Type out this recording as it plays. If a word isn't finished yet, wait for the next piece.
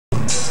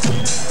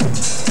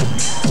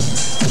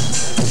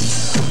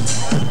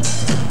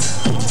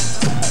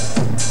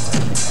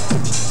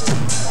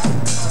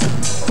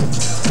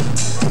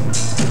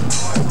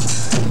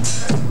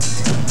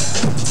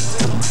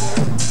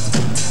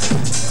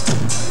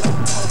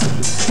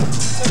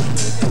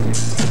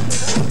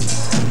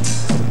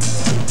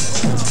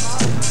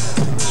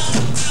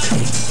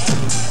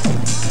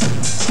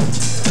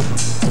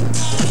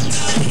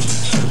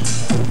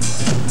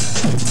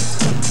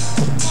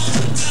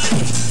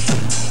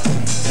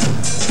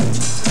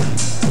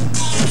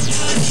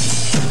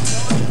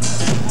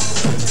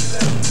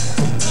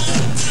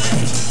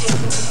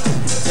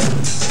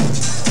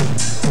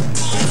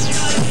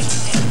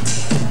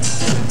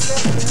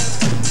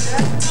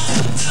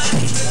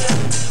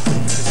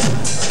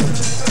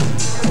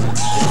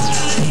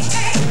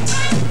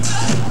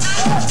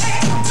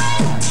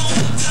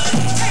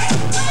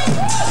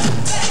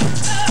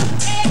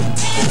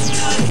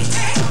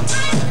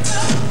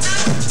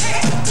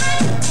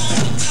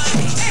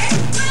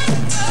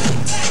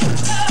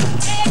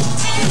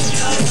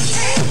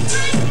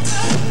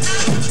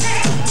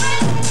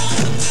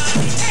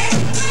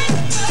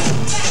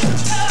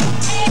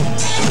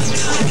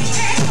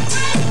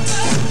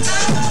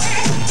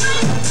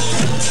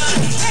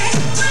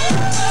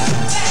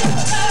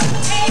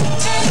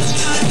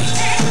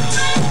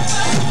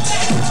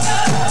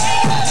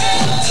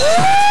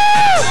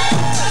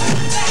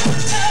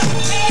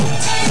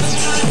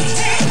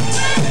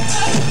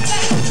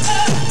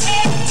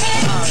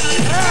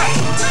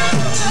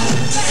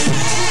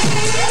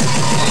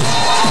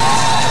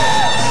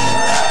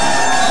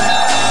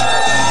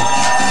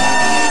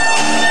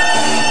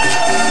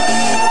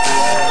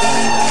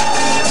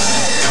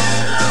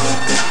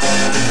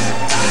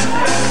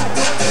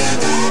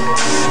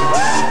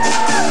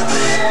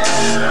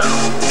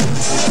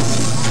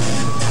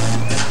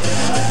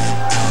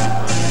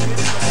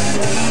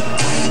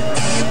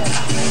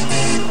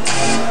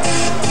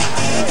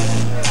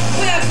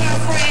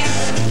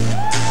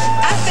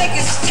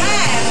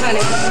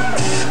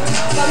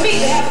for me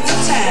to have a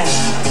good time.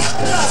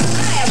 Because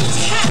I am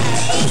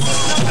tired of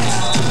sitting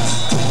around.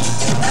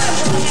 I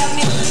want to have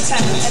me a good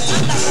time, and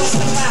I'm not going to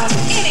sit around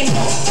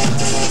anymore.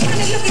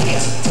 Honey, look at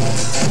here.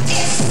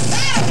 It's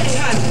Saturday,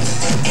 honey,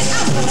 and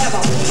I'm going to have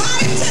a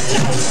party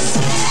tonight.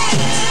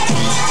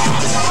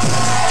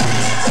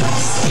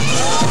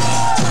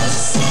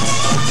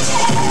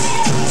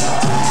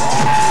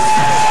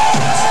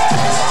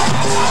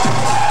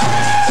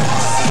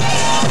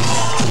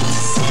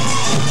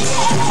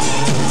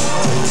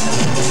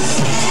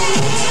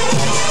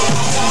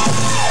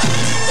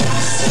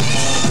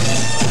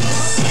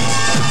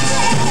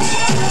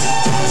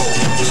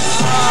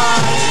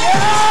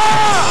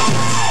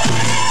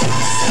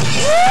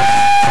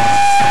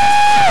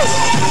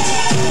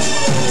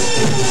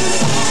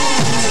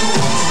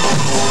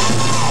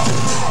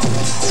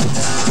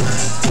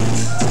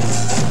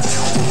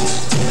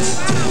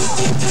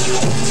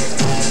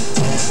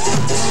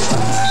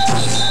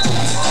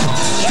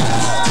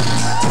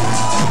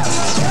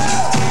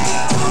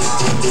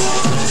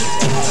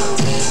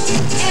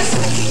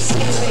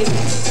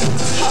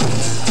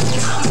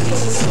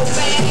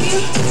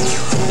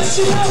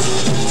 You know,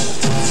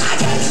 I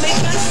got to make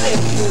myself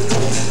feel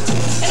good.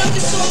 And I'm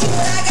just going to do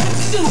what I got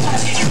to do,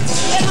 honey.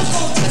 And I'm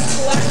going to just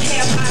go out and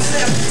have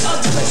myself a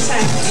good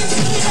time.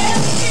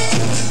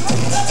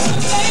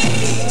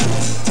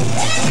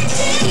 Every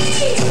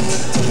day,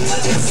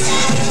 but it's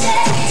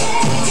Saturday.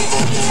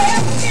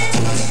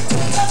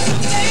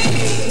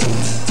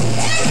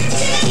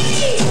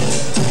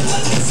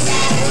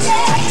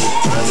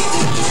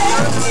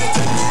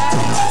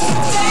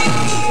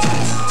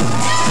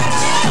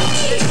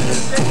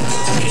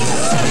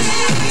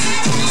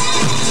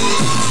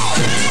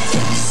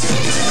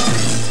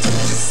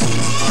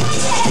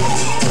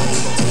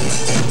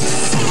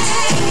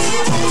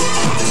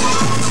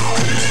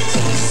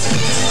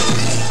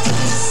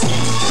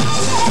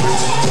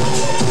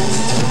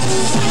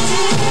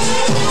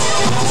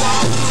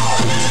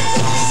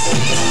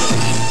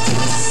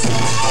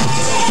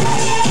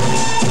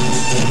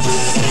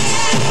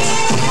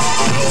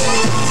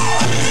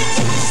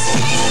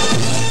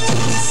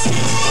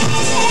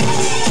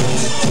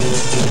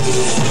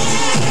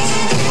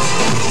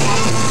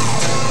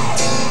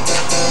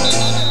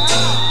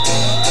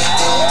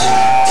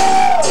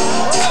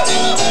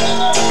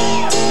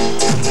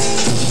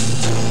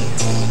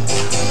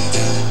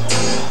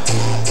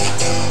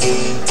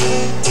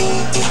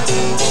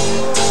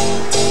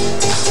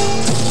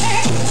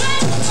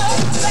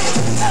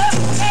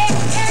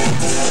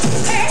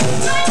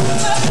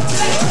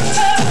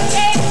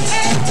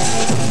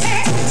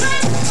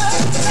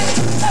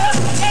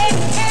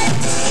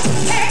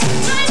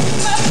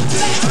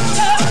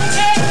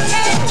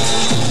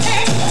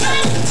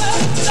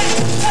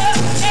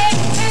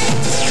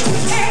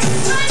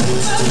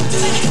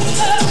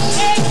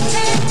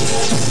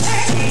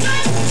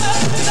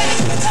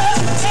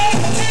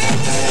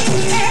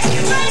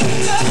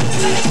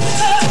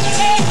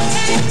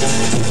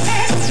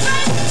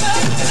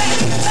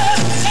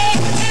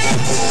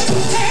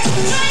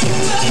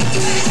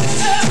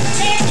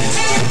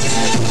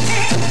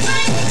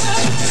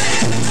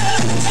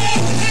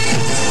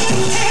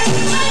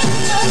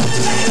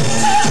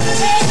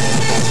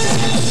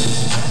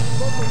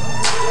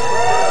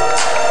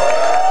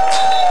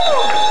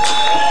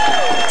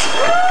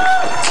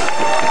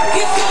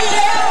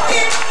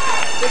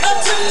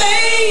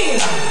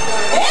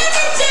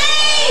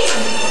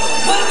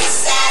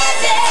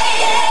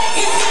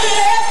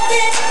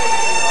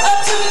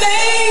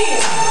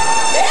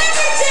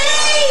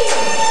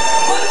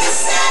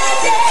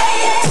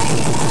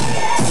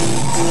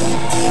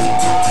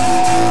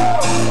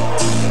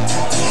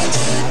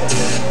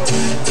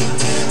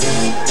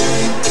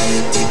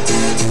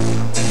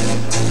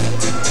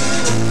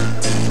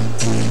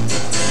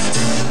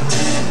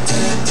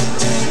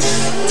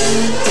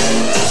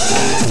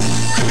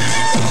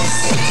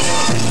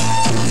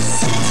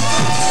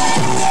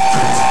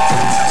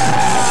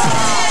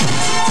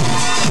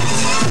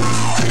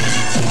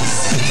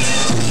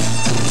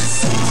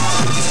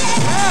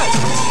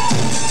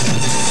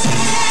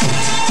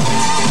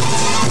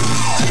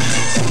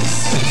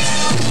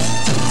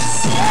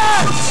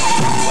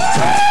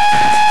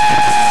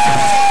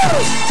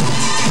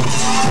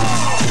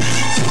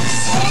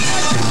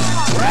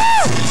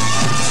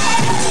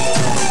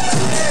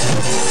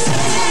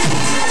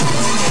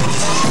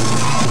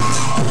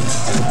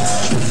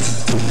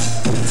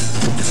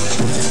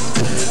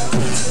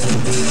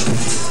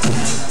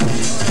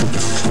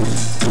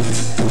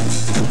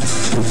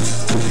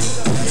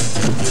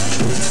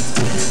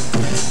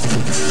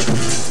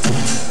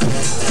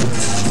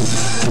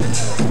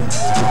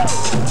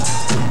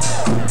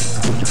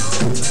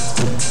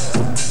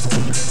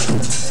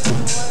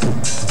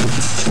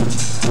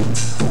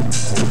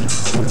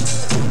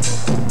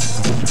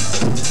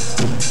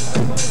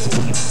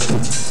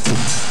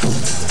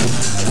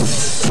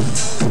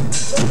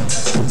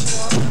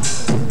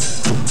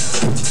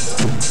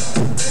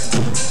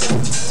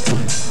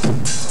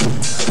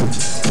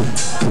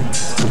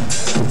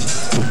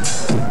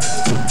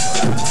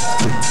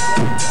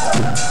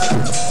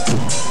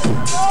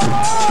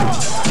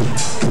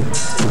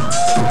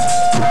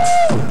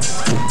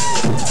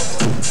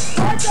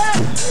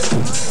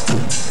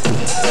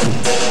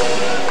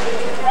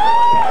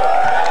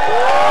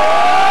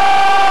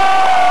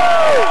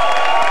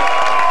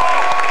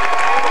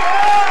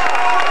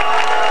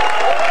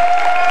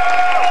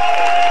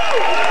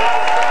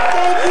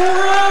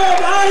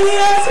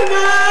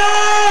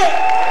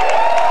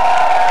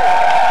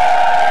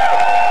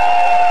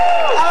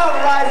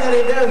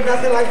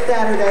 nothing like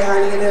Saturday,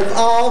 honey, and it's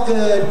all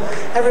good.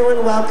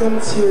 Everyone,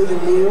 welcome to the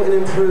new and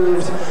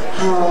improved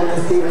Homme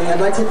this evening. I'd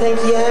like to thank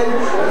Yen,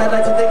 and I'd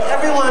like to thank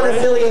everyone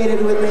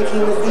affiliated with making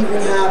this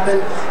evening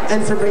happen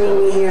and for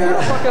bringing me here.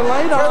 First of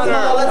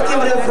all, let's give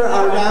it up for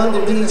our round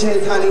of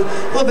DJs, honey,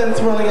 who have been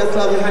twirling us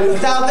lovely, honey.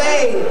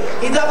 Salvain,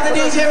 he's up in the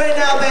DJ right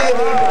now,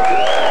 baby.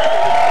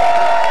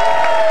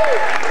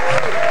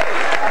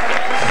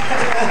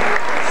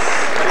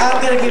 I'm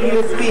going to give you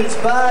a speech,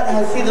 but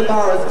I see the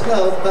bar is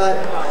closed, but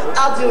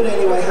I'll do it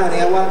anyway,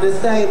 honey. I wanted to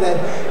say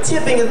that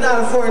tipping is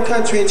not a foreign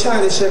country in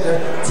China, sugar.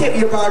 Tip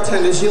your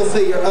bartenders, you'll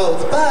fill your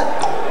oats, but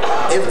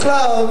it's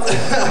closed.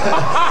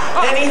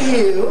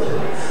 Anywho,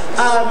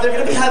 they're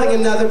going to be having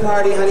another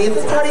party, honey. Is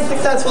this party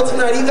successful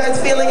tonight? Are you guys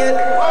feeling it? I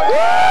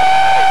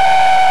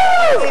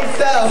think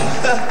so.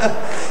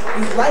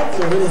 These lights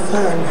are really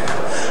fun.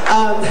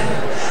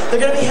 They're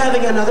going to be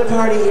having another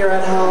party here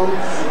at Homme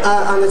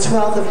on the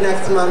 12th of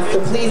next month, so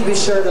please be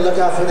sure to look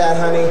out for that,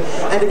 honey.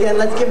 And again,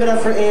 let's give it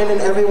up for Ann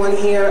and everyone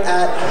here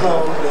at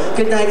Homme.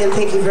 Good night and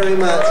thank you very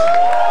much.